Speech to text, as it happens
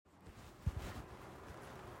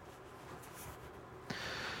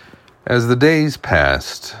As the days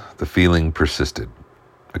passed, the feeling persisted,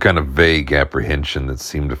 a kind of vague apprehension that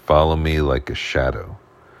seemed to follow me like a shadow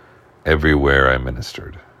everywhere I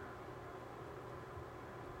ministered.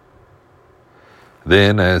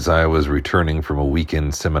 Then, as I was returning from a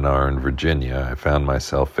weekend seminar in Virginia, I found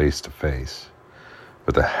myself face to face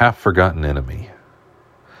with a half-forgotten enemy.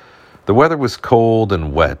 The weather was cold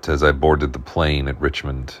and wet as I boarded the plane at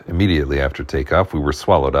Richmond. Immediately after takeoff, we were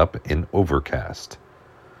swallowed up in overcast.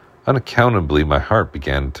 Unaccountably, my heart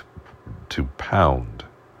began to pound.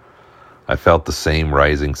 I felt the same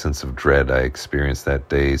rising sense of dread I experienced that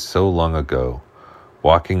day so long ago,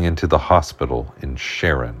 walking into the hospital in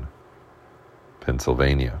Sharon,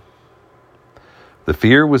 Pennsylvania. The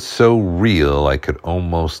fear was so real I could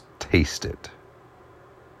almost taste it.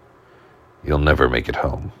 "You'll never make it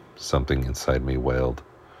home," something inside me wailed.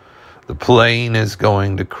 "The plane is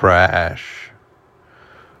going to crash."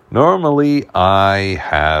 Normally, I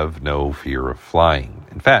have no fear of flying.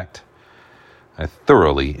 In fact, I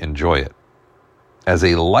thoroughly enjoy it. As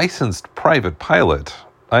a licensed private pilot,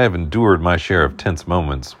 I have endured my share of tense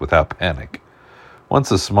moments without panic.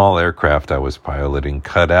 Once a small aircraft I was piloting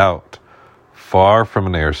cut out far from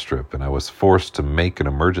an airstrip, and I was forced to make an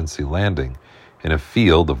emergency landing in a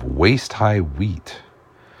field of waist-high wheat.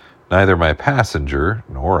 Neither my passenger,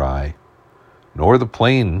 nor I, nor the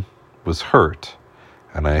plane was hurt,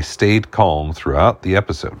 and I stayed calm throughout the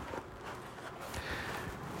episode.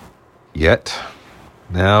 Yet,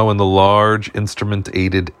 now in the large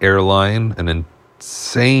instrument-aided airline, an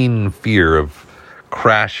insane fear of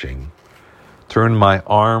crashing turned my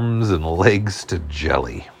arms and legs to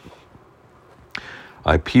jelly.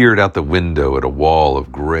 I peered out the window at a wall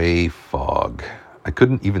of gray fog. I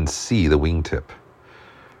couldn't even see the wingtip.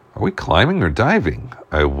 Are we climbing or diving?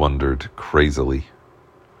 I wondered crazily.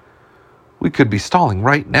 We could be stalling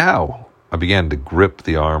right now. I began to grip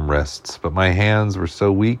the armrests, but my hands were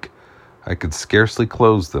so weak I could scarcely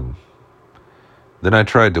close them. Then I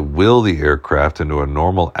tried to will the aircraft into a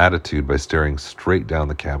normal attitude by staring straight down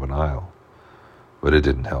the cabin aisle. But it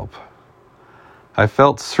didn't help. I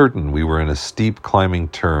felt certain we were in a steep climbing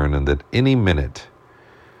turn and that any minute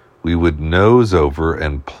we would nose over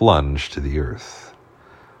and plunge to the earth.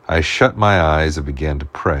 I shut my eyes and began to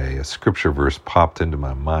pray. A scripture verse popped into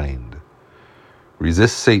my mind.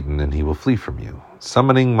 "Resist Satan and he will flee from you."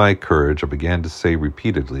 Summoning my courage, I began to say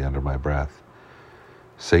repeatedly under my breath,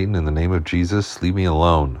 "Satan, in the name of Jesus, leave me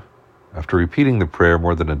alone." After repeating the prayer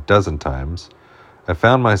more than a dozen times, I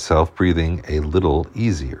found myself breathing a little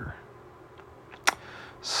easier.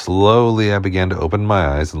 Slowly, I began to open my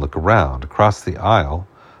eyes and look around. Across the aisle,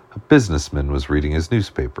 a businessman was reading his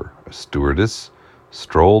newspaper. A stewardess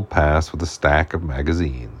strolled past with a stack of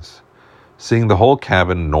magazines. Seeing the whole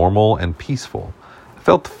cabin normal and peaceful, I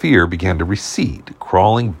felt the fear began to recede,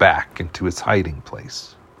 crawling back into its hiding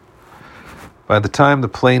place. By the time the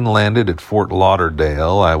plane landed at Fort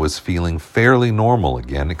Lauderdale, I was feeling fairly normal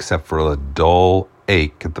again, except for a dull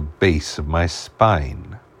ache at the base of my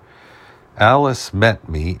spine. Alice met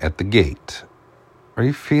me at the gate. "Are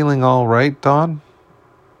you feeling all right, Dawn?"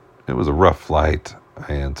 "It was a rough flight,"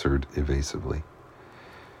 I answered evasively.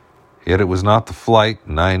 Yet it was not the flight,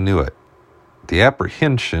 and I knew it. The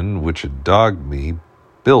apprehension which had dogged me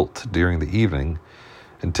built during the evening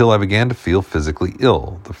until I began to feel physically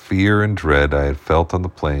ill. The fear and dread I had felt on the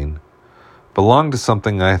plane belonged to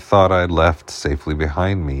something I thought I had left safely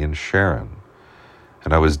behind me in Sharon,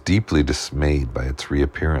 and I was deeply dismayed by its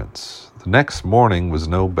reappearance. The next morning was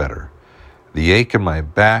no better. The ache in my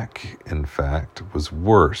back, in fact, was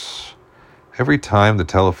worse. Every time the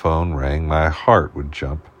telephone rang, my heart would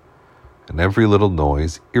jump, and every little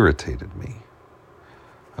noise irritated me.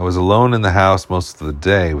 I was alone in the house most of the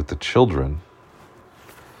day with the children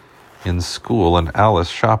in school and Alice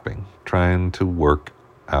shopping,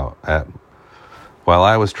 while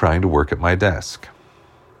I was trying to work at my desk.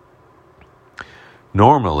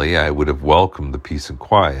 Normally, I would have welcomed the peace and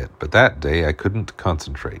quiet, but that day I couldn't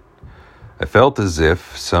concentrate. I felt as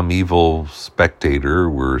if some evil spectator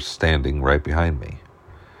were standing right behind me.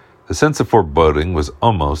 The sense of foreboding was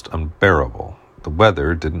almost unbearable. The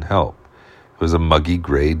weather didn't help. It was a muggy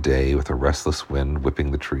gray day with a restless wind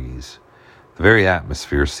whipping the trees. The very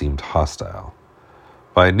atmosphere seemed hostile.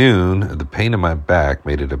 By noon, the pain in my back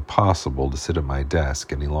made it impossible to sit at my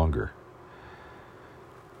desk any longer.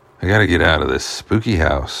 "I gotta get out of this spooky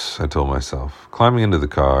house," I told myself. Climbing into the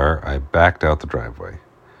car, I backed out the driveway.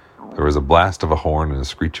 There was a blast of a horn and a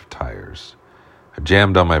screech of tires. I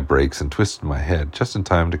jammed on my brakes and twisted my head just in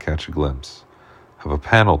time to catch a glimpse of a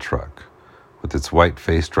panel truck with its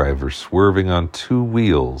white-faced driver swerving on two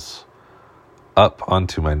wheels up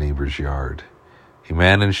onto my neighbor's yard. He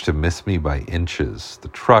managed to miss me by inches. The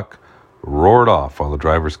truck roared off while the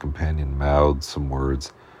driver's companion mouthed some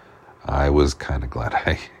words I was kind of glad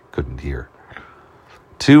I couldn't hear.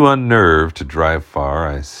 Too unnerved to drive far,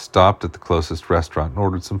 I stopped at the closest restaurant and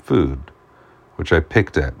ordered some food, which I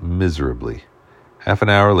picked at miserably. Half an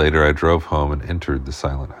hour later, I drove home and entered the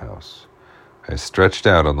silent house. I stretched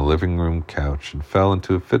out on the living room couch and fell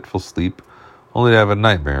into a fitful sleep, only to have a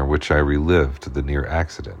nightmare in which I relived the near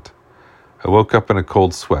accident. I woke up in a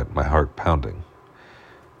cold sweat, my heart pounding.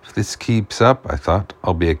 If this keeps up, I thought,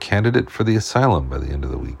 I'll be a candidate for the asylum by the end of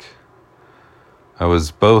the week. I was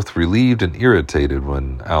both relieved and irritated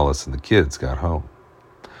when Alice and the kids got home.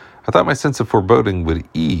 I thought my sense of foreboding would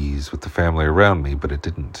ease with the family around me, but it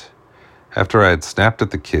didn't. After I had snapped at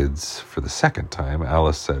the kids for the second time,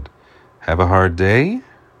 Alice said, "Have a hard day?"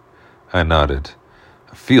 I nodded.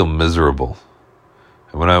 "I feel miserable.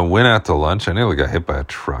 And when I went out to lunch, I nearly got hit by a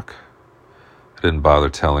truck. I didn't bother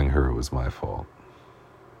telling her it was my fault."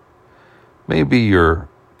 "Maybe you're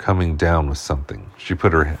coming down with something." She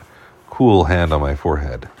put her cool hand on my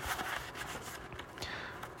forehead.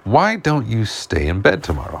 "Why don't you stay in bed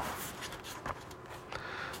tomorrow?"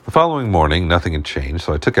 The following morning, nothing had changed,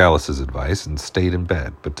 so I took Alice's advice and stayed in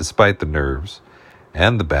bed. But despite the nerves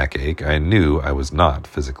and the backache, I knew I was not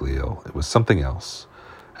physically ill. It was something else.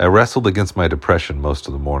 I wrestled against my depression most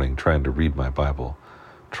of the morning, trying to read my Bible,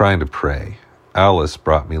 trying to pray. Alice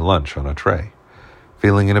brought me lunch on a tray.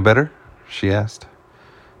 "Feeling any better?" she asked.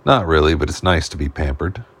 "Not really, but it's nice to be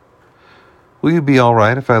pampered." "Will you be all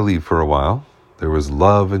right if I leave for a while?" There was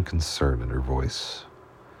love and concern in her voice.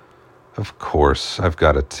 "Of course, I've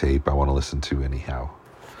got a tape I want to listen to anyhow."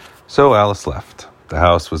 So Alice left. The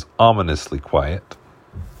house was ominously quiet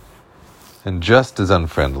and just as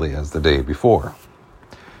unfriendly as the day before.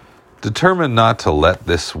 Determined not to let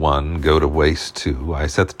this one go to waste too, I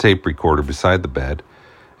set the tape recorder beside the bed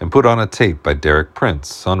and put on a tape by Derek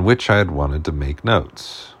Prince, on which I had wanted to make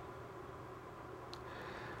notes.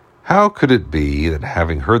 How could it be that,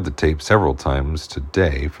 having heard the tape several times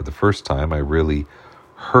today, for the first time I really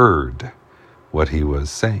heard what he was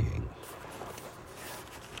saying?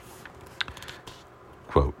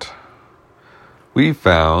 Quote, "We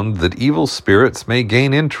found that evil spirits may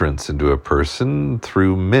gain entrance into a person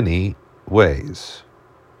through many ways.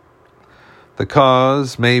 The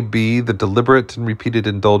cause may be the deliberate and repeated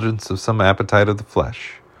indulgence of some appetite of the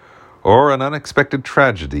flesh, or an unexpected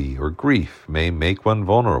tragedy or grief may make one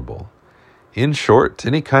vulnerable. In short,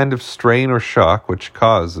 any kind of strain or shock which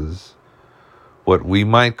causes what we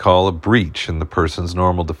might call a breach in the person's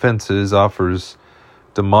normal defenses offers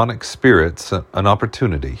demonic spirits an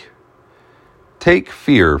opportunity. Take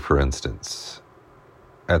fear, for instance."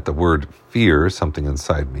 At the word fear, something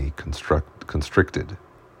inside me constricted.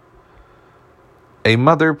 "A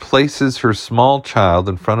mother places her small child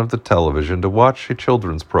in front of the television to watch a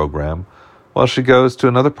children's program while she goes to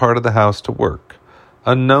another part of the house to work.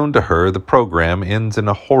 Unknown to her, the program ends and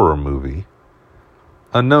a horror movie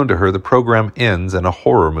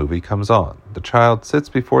comes on. The child sits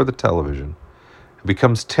before the television and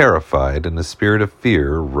becomes terrified, and a spirit of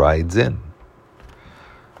fear rides in."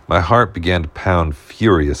 My heart began to pound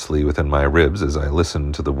furiously within my ribs as I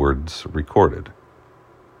listened to the words recorded.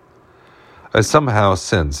 I somehow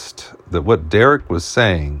sensed that what Derek was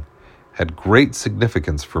saying had great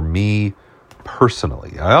significance for me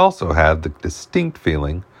personally. I also had the distinct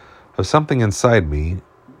feeling of something inside me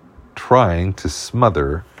trying to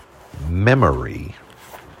smother memory,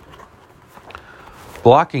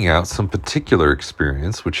 blocking out some particular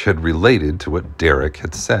experience which had related to what Derek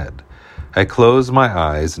had said. I closed my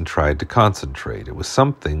eyes and tried to concentrate. It was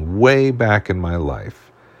something way back in my life,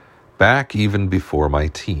 back even before my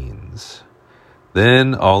teens.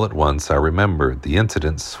 Then, all at once, I remembered the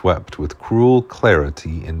incident swept with cruel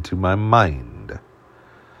clarity into my mind.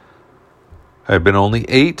 I had been only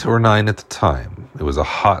 8 or 9 at the time. It was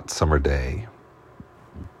a hot summer day.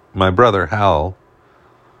 My brother, Hal,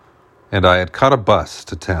 and I had caught a bus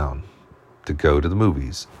to town to go to the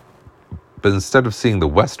movies. But instead of seeing the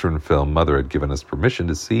Western film Mother had given us permission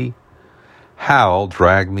to see, Hal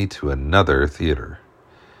dragged me to another theater.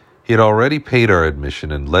 He had already paid our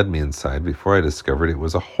admission and led me inside before I discovered it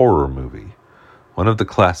was a horror movie, one of the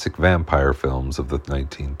classic vampire films of the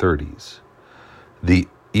 1930s. The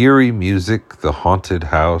eerie music, the haunted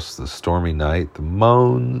house, the stormy night, the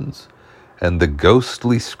moans, and the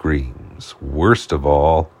ghostly screams. Worst of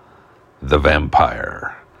all, the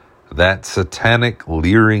vampire. That satanic,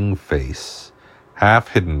 leering face, half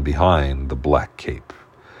hidden behind the black cape.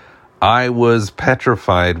 I was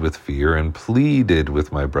petrified with fear and pleaded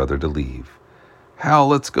with my brother to leave. "Hal,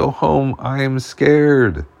 let's go home. I am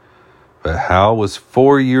scared." But Hal was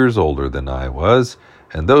 4 years older than I was,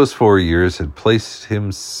 and those 4 years had placed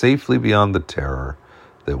him safely beyond the terror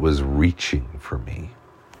that was reaching for me.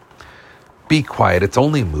 Be quiet, it's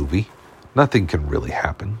only a movie. Nothing can really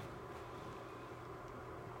happen.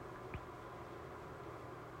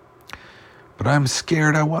 But I'm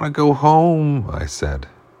scared, I want to go home, I said.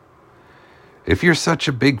 If you're such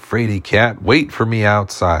a big fraidy cat, wait for me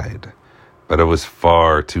outside. But I was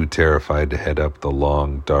far too terrified to head up the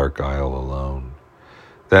long, dark aisle alone.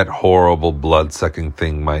 That horrible, blood-sucking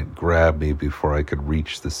thing might grab me before I could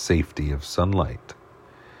reach the safety of sunlight.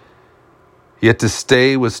 Yet to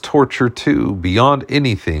stay was torture too, beyond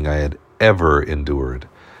anything I had ever endured.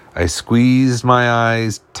 I squeezed my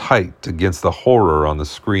eyes tight against the horror on the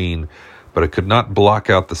screen, but I could not block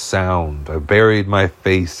out the sound. I buried my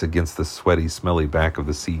face against the sweaty, smelly back of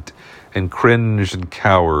the seat and cringed and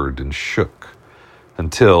cowered and shook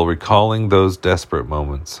until, recalling those desperate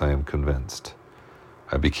moments, I am convinced,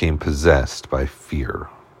 I became possessed by fear.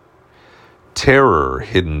 Terror,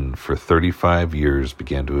 hidden for 35 years,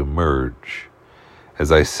 began to emerge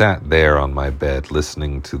as I sat there on my bed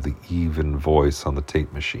listening to the even voice on the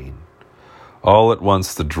tape machine. All at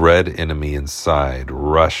once, the dread enemy inside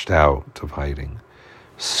rushed out of hiding,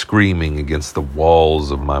 screaming against the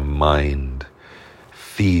walls of my mind.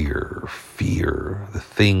 Fear, fear, the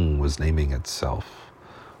thing was naming itself.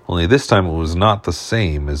 Only this time it was not the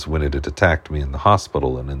same as when it had attacked me in the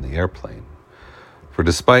hospital and in the airplane. For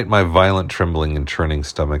despite my violent trembling and churning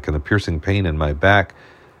stomach and the piercing pain in my back,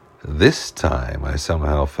 this time I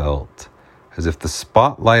somehow felt as if the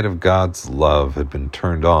spotlight of God's love had been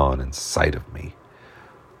turned on inside of me,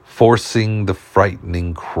 forcing the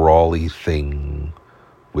frightening, crawly thing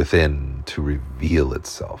within to reveal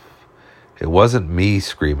itself. It wasn't me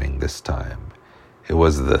screaming this time. It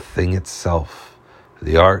was the thing itself,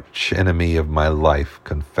 the arch enemy of my life,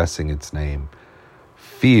 confessing its name.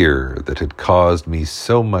 Fear that had caused me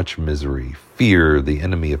so much misery, fear the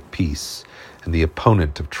enemy of peace and the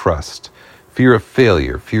opponent of trust, fear of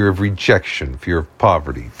failure, fear of rejection, fear of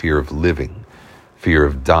poverty, fear of living, fear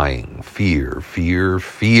of dying, fear, fear,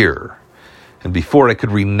 fear. And before I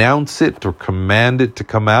could renounce it or command it to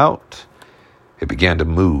come out, it began to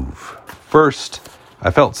move. First,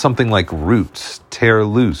 I felt something like roots tear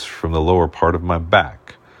loose from the lower part of my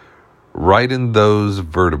back, right in those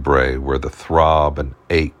vertebrae where the throb and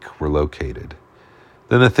ache were located.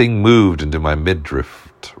 Then the thing moved into my midriff,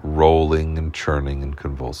 rolling and churning and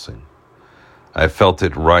convulsing. I felt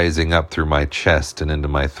it rising up through my chest and into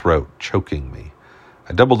my throat, choking me.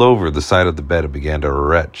 I doubled over the side of the bed and began to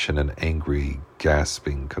retch in an angry,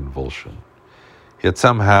 gasping convulsion. Yet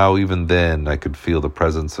somehow, even then, I could feel the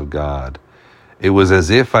presence of God. It was as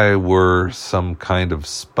if I were some kind of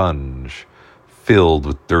sponge filled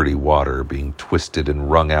with dirty water being twisted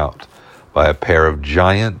and wrung out by a pair of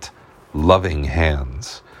giant, loving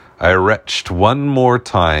hands. I retched one more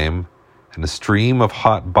time, and a stream of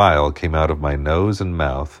hot bile came out of my nose and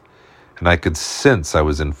mouth, and I could sense I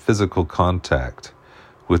was in physical contact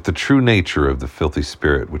with the true nature of the filthy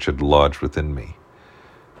spirit which had lodged within me.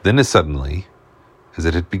 Then as suddenly as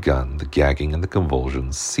it had begun, the gagging and the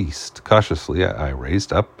convulsions ceased. Cautiously I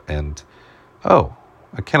raised up and,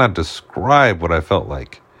 I cannot describe what I felt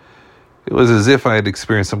like. It was as if I had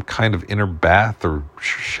experienced some kind of inner bath or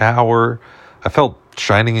shower. I felt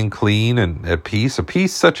shining and clean and at peace, a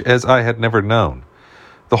peace such as I had never known.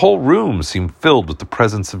 The whole room seemed filled with the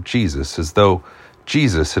presence of Jesus, as though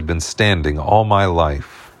Jesus had been standing all my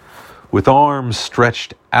life, with arms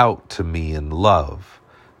stretched out to me in love,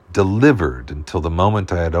 delivered until the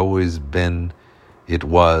moment I had always been, it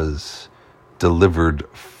was delivered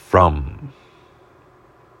from.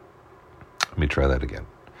 Let me try that again.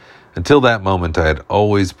 Until that moment I had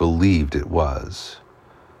always believed it was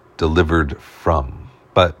delivered from.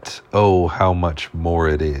 But, how much more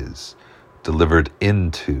it is delivered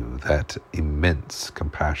into that immense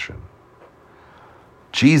compassion.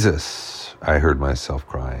 Jesus, I heard myself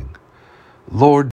crying. Lord